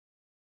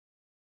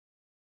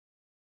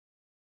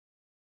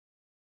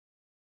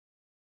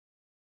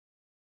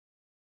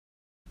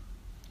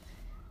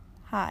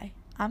Hi,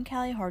 I'm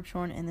Callie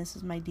Hartshorn and this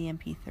is my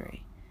DMP3.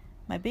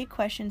 My big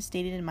question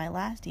stated in my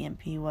last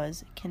DMP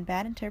was, can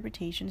bad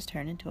interpretations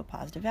turn into a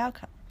positive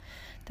outcome?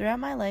 Throughout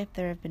my life,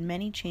 there have been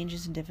many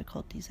changes and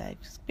difficulties I've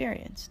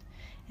experienced.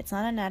 It's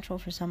not unnatural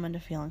for someone to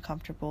feel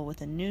uncomfortable with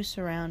a new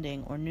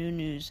surrounding or new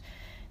news,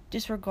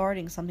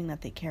 disregarding something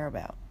that they care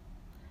about.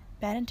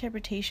 Bad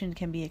interpretation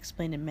can be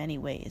explained in many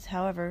ways.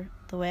 However,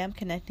 the way I'm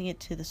connecting it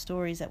to the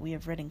stories that we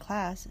have read in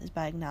class is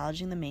by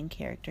acknowledging the main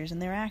characters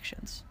and their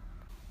actions.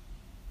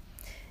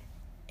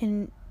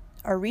 In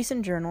our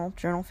recent journal,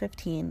 Journal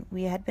 15,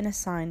 we had been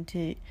assigned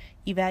to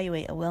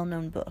evaluate a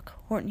well-known book,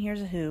 Horton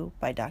Hears a Who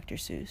by Dr.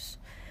 Seuss.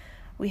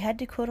 We had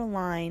to quote a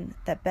line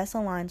that best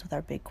aligns with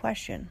our big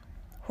question.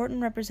 Horton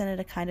represented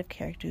a kind of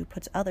character who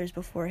puts others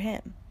before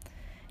him.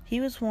 He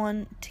was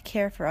one to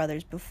care for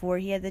others before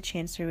he had the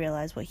chance to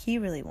realize what he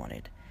really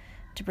wanted.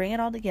 To bring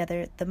it all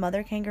together, the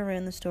mother kangaroo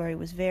in the story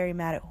was very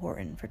mad at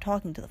Horton for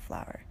talking to the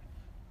flower.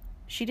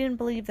 She didn't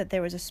believe that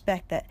there was a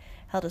speck that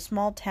held a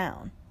small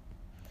town.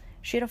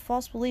 She had a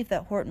false belief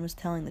that Horton was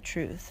telling the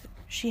truth.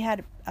 She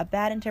had a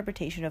bad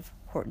interpretation of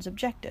Horton's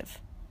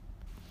objective.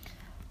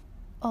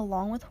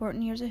 Along with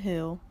Horton Hears a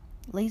Who,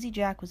 Lazy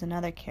Jack was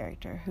another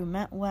character who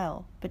meant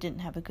well but didn't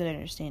have a good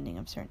understanding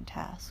of certain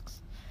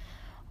tasks.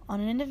 On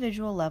an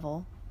individual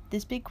level,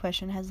 this big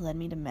question has led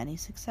me to many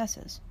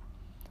successes.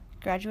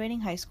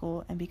 Graduating high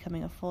school and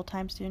becoming a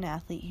full-time student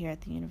athlete here at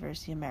the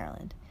University of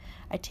Maryland.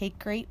 I take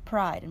great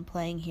pride in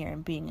playing here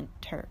and being a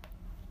Terp.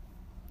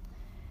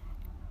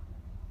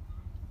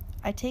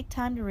 I take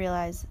time to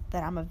realize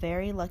that I'm a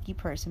very lucky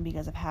person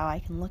because of how I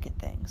can look at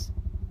things.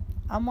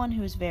 I'm one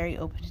who is very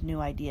open to new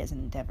ideas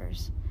and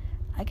endeavors.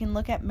 I can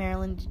look at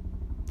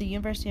the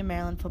University of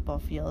Maryland football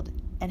field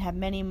and have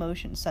many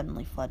emotions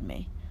suddenly flood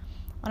me.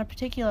 On a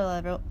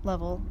particular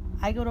level,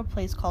 I go to a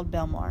place called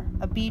Belmar,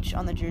 a beach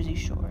on the Jersey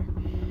Shore.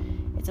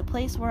 It's a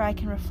place where I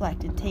can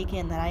reflect and take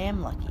in that I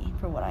am lucky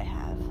for what I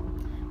have.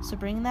 So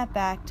bringing that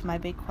back to my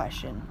big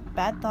question,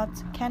 bad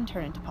thoughts can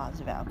turn into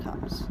positive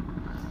outcomes.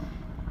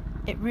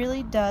 It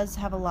really does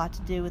have a lot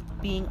to do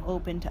with being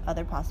open to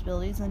other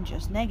possibilities than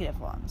just negative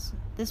ones.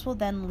 This will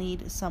then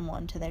lead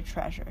someone to their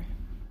treasure.